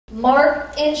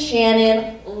Mark and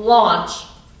Shannon launch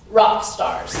rock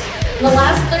stars. In the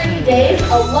last 30 days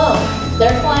alone,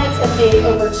 their clients have made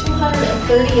over $238,000. So,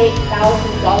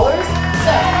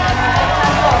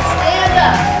 have you all stand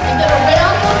up and give a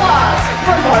round of applause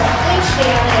for Mark and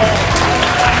Shannon.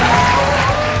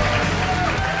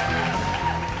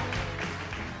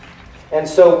 And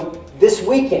so this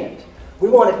weekend, we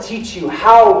want to teach you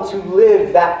how to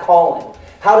live that calling,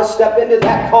 how to step into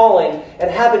that calling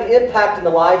and have an impact in the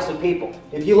lives of people.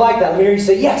 If you like that, let me hear you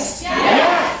say yes.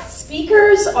 Yes.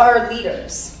 Speakers are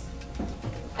leaders,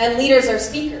 and leaders are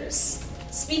speakers.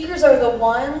 Speakers are the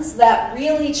ones that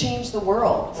really change the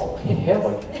world. So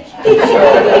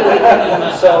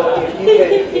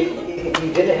if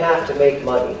you didn't have to make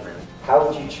money, how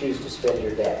would you choose to spend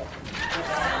your day?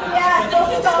 Yes,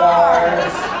 those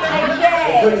stars.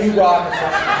 Good, you rock.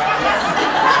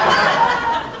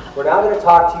 We're now going to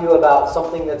talk to you about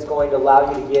something that's going to allow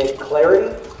you to get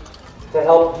clarity, to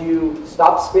help you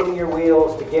stop spinning your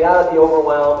wheels, to get out of the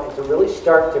overwhelm, and to really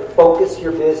start to focus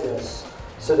your business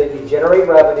so that you generate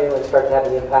revenue and start to have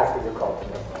the impact that you're called to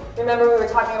make. Remember, we were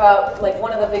talking about like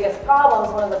one of the biggest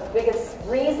problems, one of the biggest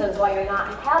reasons why you're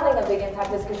not having a big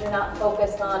impact is because you're not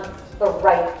focused on the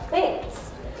right things.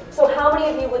 So how many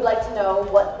of you would like to know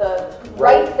what the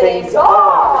right things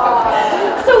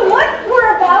are? So what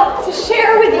we're about to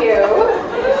share with you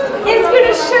is going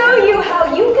to show you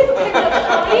how you can pick up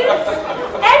clients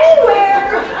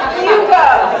anywhere you go.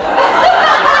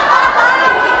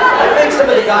 I think some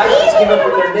of the guys just came up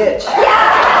with their niche.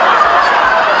 Yeah.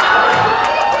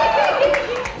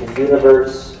 The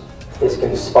universe is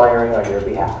conspiring on your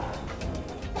behalf.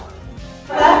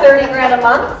 30 grand a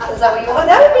month? Is that what you want? Oh,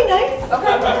 that would be nice.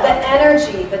 Okay. The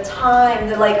energy, the time,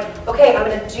 the like, okay, I'm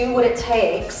going to do what it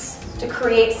takes to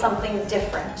create something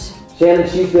different. Shannon,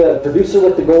 she's the producer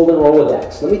with the Golden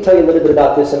Rolodex. Let me tell you a little bit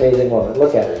about this amazing woman.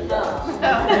 Look at her.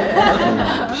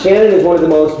 Shannon is one of the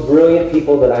most brilliant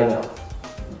people that I know.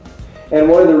 And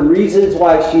one of the reasons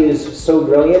why she is so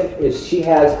brilliant is she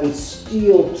has a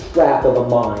steel trap of a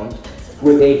mind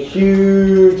with a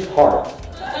huge heart.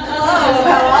 Oh,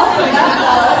 how awesome that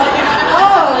was.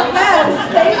 Oh, yes,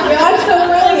 thank you. I'm so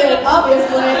brilliant,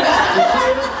 obviously.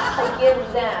 To give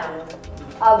them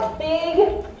a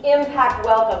big impact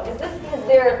welcome, because this is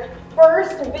their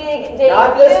first big debut.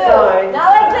 Not this kind. Not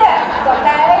like this,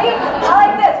 okay? Not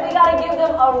like this. We got to give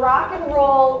them a rock and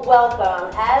roll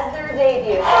welcome as their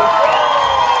debut. So